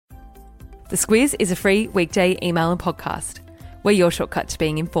The Squiz is a free weekday email and podcast. We're your shortcut to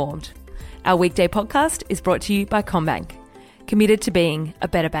being informed. Our weekday podcast is brought to you by CommBank, committed to being a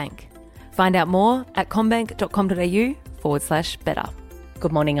better bank. Find out more at commbank.com.au/better.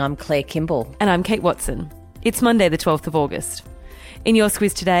 Good morning, I'm Claire Kimball. And I'm Kate Watson. It's Monday the 12th of August. In your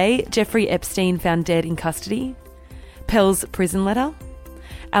Squiz today, Jeffrey Epstein found dead in custody, Pell's prison letter,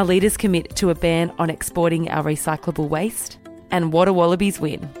 our leaders commit to a ban on exporting our recyclable waste, and what a Wallabies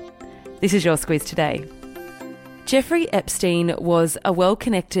win. This is your Squiz today. Jeffrey Epstein was a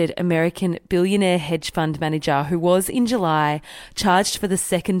well-connected American billionaire hedge fund manager who was, in July, charged for the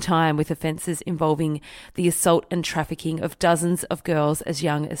second time with offences involving the assault and trafficking of dozens of girls as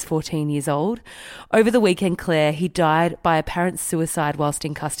young as 14 years old. Over the weekend, Claire, he died by apparent suicide whilst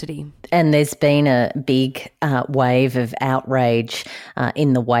in custody. And there's been a big wave of outrage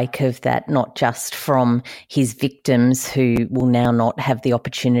in the wake of that, not just from his victims who will now not have the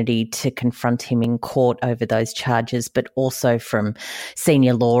opportunity to confront him in court over those charges, but also from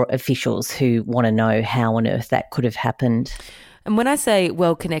senior law officials who want to know how on earth that could have happened. And when I say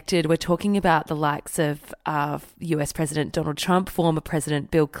well-connected, we're talking about the likes of US President Donald Trump, former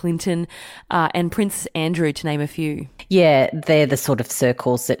President Bill Clinton, and Prince Andrew, to name a few. Yeah, they're the sort of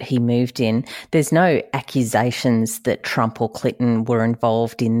circles that he moved in. There's no accusations that Trump or Clinton were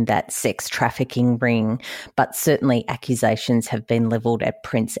involved in that sex trafficking ring, but certainly accusations have been levelled at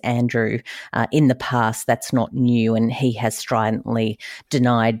Prince Andrew in the past. That's not new, and he has stridently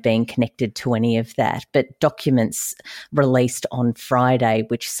denied being connected to any of that. But documents released on Friday,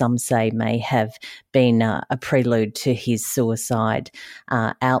 which some say may have been a prelude to his suicide,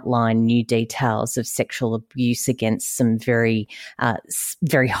 outline new details of sexual abuse against some very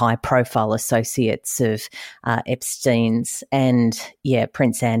high-profile associates of Epstein's. And, yeah,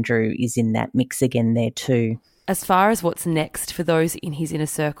 Prince Andrew is in that mix again there too. As far as what's next for those in his inner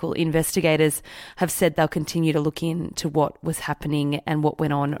circle, investigators have said they'll continue to look into what was happening and what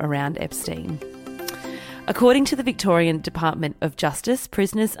went on around Epstein. According to the Victorian Department of Justice,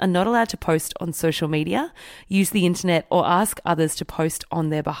 prisoners are not allowed to post on social media, use the internet, or ask others to post on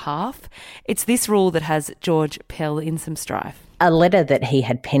their behalf. It's this rule that has George Pell in some strife. A letter that he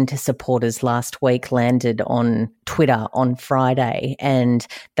had penned to supporters last week landed on Twitter on Friday, and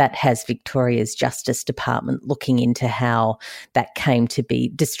that has Victoria's Justice Department looking into how that came to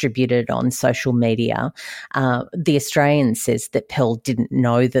be distributed on social media. The Australian says that Pell didn't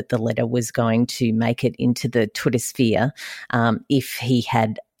know that the letter was going to make it into the Twitter sphere. If he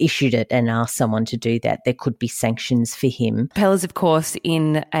had issued it and asked someone to do that, there could be sanctions for him. Pell is, of course,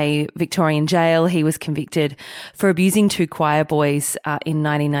 in a Victorian jail. He was convicted for abusing two choir boys in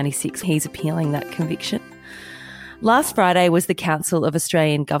 1996. He's appealing that conviction. Last Friday was the Council of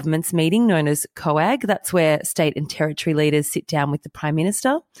Australian Governments meeting known as COAG. That's where state and territory leaders sit down with the Prime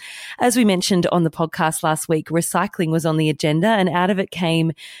Minister. As we mentioned on the podcast last week, recycling was on the agenda, and out of it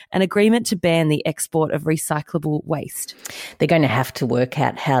came an agreement to ban the export of recyclable waste. They're going to have to work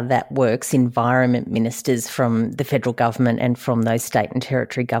out how that works. Environment ministers from the federal government and from those state and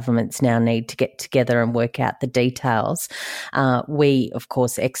territory governments now need to get together and work out the details. We, of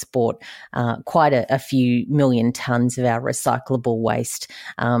course, export quite a few million tonnes of our recyclable waste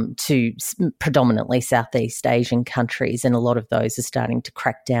to predominantly Southeast Asian countries, and a lot of those are starting to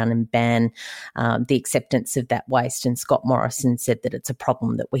crack down and ban the acceptance of that waste. And Scott Morrison said that it's a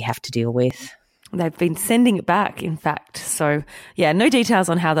problem that we have to deal with. They've been sending it back, in fact. So, yeah, no details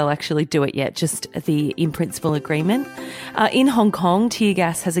on how they'll actually do it yet, just the in-principle agreement. In Hong Kong, tear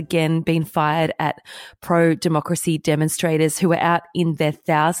gas has again been fired at pro-democracy demonstrators who were out in their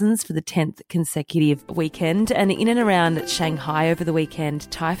thousands for the 10th consecutive weekend. And in and around Shanghai over the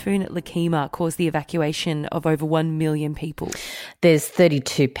weekend, Typhoon Lakima caused the evacuation of over 1 million people. There's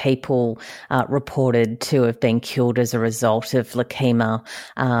 32 people reported to have been killed as a result of Lakima,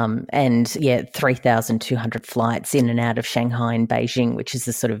 and, 3,200 flights in and out of Shanghai and Beijing, which is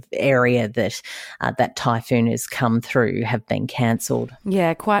the sort of area that that typhoon has come through, have been cancelled.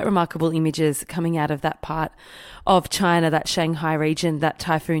 Yeah, quite remarkable images coming out of that part of China, that Shanghai region, that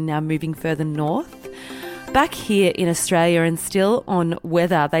typhoon now moving further north. Back here in Australia, and still on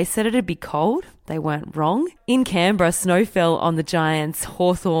weather, they said it'd be cold. They weren't wrong. In Canberra, snow fell on the Giants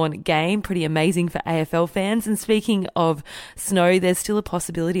Hawthorn game. Pretty amazing for AFL fans. And speaking of snow, there's still a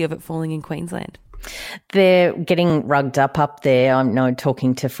possibility of it falling in Queensland. They're getting rugged up there. I know,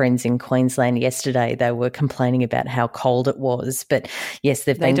 talking to friends in Queensland yesterday, they were complaining about how cold it was. But yes,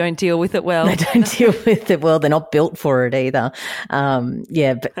 they don't deal with it well. They don't deal with it well. They're not built for it either.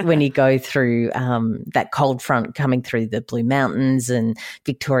 But when you go through that cold front coming through the Blue Mountains and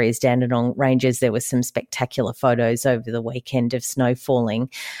Victoria's Dandenong Ranges, there were some spectacular photos over the weekend of snow falling.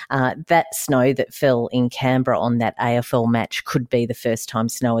 That snow that fell in Canberra on that AFL match could be the first time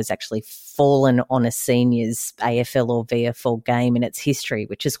snow has actually fallen on a seniors AFL or VFL game in its history,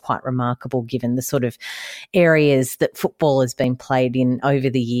 which is quite remarkable given the sort of areas that football has been played in over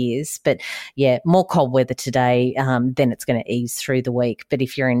the years. But yeah, more cold weather today, then it's going to ease through the week. But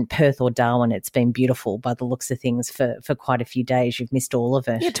if you're in Perth or Darwin, it's been beautiful by the looks of things for quite a few days. You've missed all of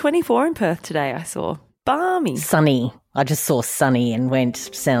it. Yeah, 24 in Perth today I saw. Balmy. Sunny. I just saw sunny and went,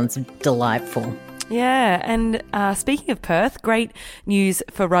 sounds delightful. Yeah, and speaking of Perth, great news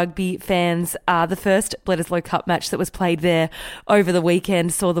for rugby fans. The first Bledisloe Cup match that was played there over the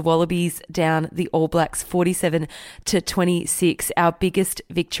weekend saw the Wallabies down the All Blacks 47-26, our biggest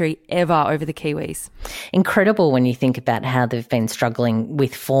victory ever over the Kiwis. Incredible when you think about how they've been struggling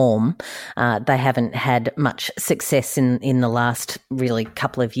with form. They haven't had much success in the last really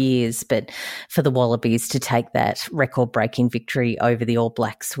couple of years, but for the Wallabies to take that record-breaking victory over the All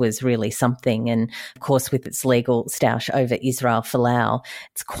Blacks was really something. And of course, with its legal stoush over Israel Folau,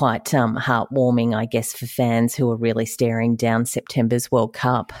 it's quite heartwarming, I guess, for fans who are really staring down September's World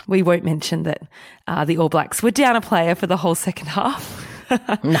Cup. We won't mention that the All Blacks were down a player for the whole second half.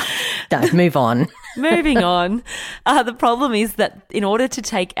 No, move on. Moving on. The problem is that in order to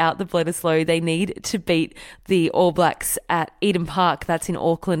take out the Bledisloe, they need to beat the All Blacks at Eden Park. That's in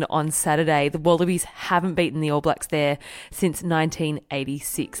Auckland on Saturday. The Wallabies haven't beaten the All Blacks there since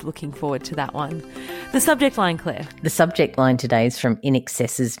 1986. Looking forward to that one. The subject line, Claire. The subject line today is from In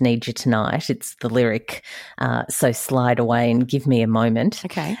Excess's Need You Tonight. It's the lyric, So Slide Away and Give Me a Moment.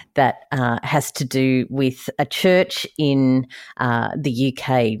 Okay. That has to do with a church in the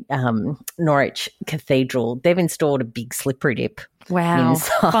UK, Norwich Cathedral. They've installed a big slippery dip. Wow,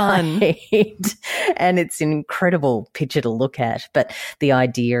 inside. Fun. And it's an incredible picture to look at. But the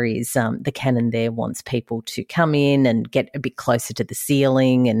idea is the canon there wants people to come in and get a bit closer to the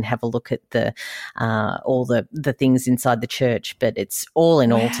ceiling and have a look at the all the things inside the church. But it's all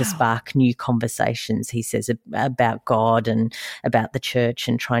in all to spark new conversations, he says, about God and about the church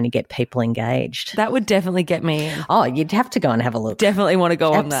and trying to get people engaged. That would definitely get me in. Oh, you'd have to go and have a look. Definitely want to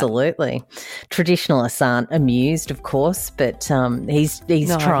go on that. Absolutely. Traditionalists aren't amused, of course, but he's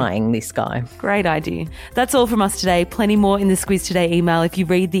trying, this guy. Great idea. That's all from us today. Plenty more in the Squiz Today email. If you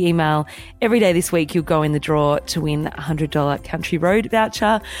read the email every day this week, you'll go in the draw to win a $100 Country Road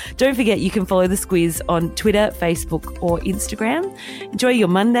voucher. Don't forget you can follow the Squiz on Twitter, Facebook or Instagram. Enjoy your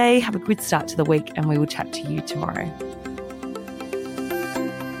Monday. Have a good start to the week and we will chat to you tomorrow.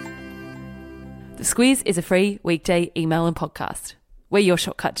 The Squiz is a free weekday email and podcast. We're your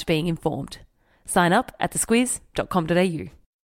shortcut to being informed. Sign up at thesquiz.com.au.